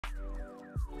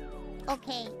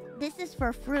Okay, this is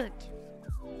for Froot.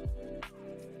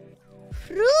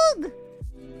 Frug!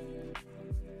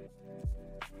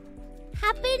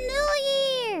 Happy New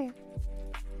Year!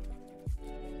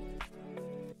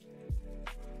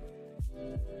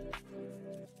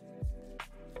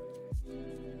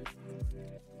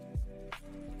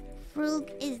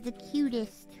 Frug is the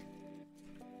cutest.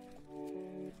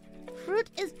 Froot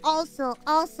is also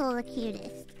the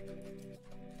cutest.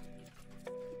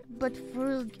 But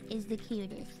Frug is the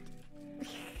cutest.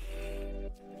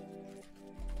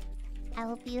 I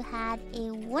hope you had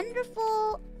a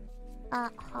wonderful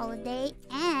holiday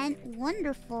and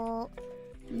wonderful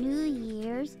New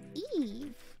Year's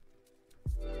Eve.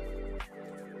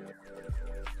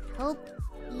 Hope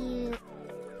you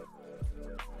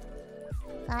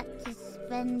got to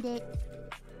spend it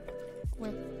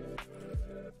with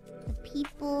the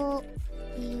people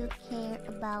you care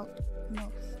about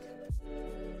most.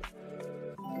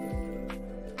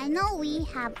 I know we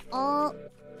have all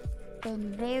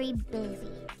been very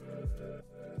busy.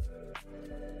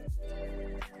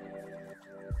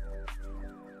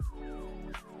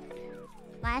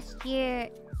 Last year,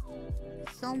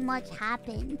 so much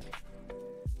happened.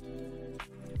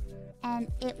 And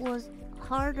it was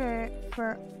harder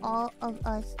for all of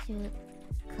us to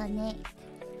connect.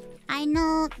 I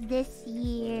know this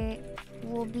year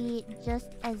will be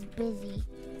just as busy,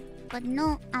 but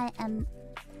no, I am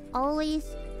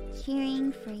always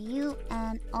cheering for you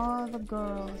and all the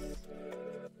girls.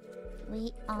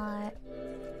 We are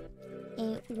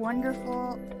a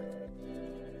wonderful,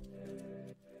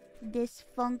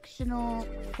 dysfunctional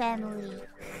family.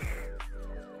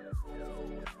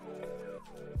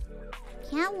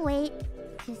 Can't wait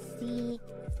to see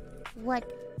what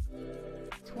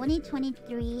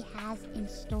 2023 has in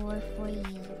store for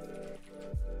you.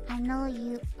 I know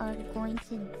you are going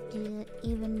to do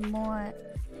even more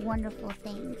wonderful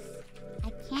things.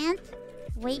 I can't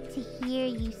wait to hear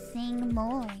you sing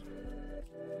more.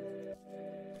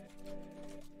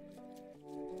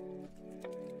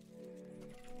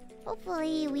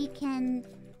 Hopefully we can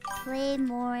play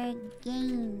more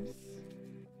games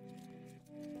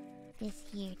this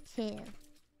year too.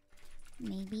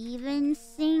 Maybe even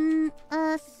sing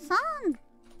a song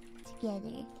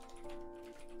together.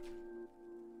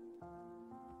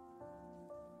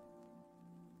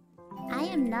 I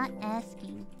am not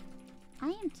asking. I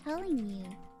am telling you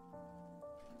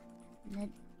that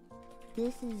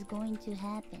this is going to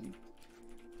happen.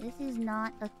 This is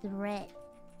not a threat.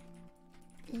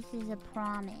 This is a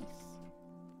promise.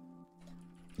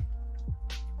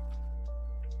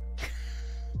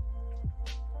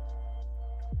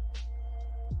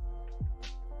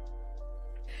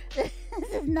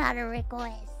 This is not a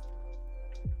request.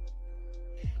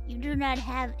 You do not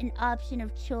have an option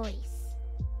of choice.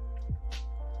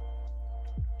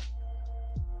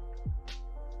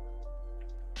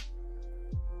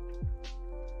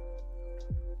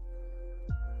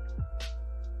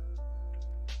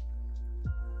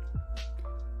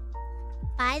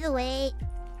 By the way,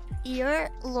 your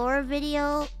lore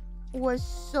video was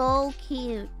so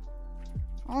cute.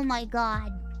 Oh my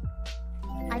god.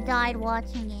 I died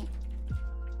watching it.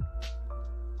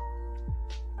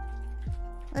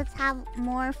 Let's have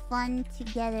more fun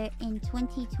together in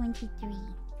 2023.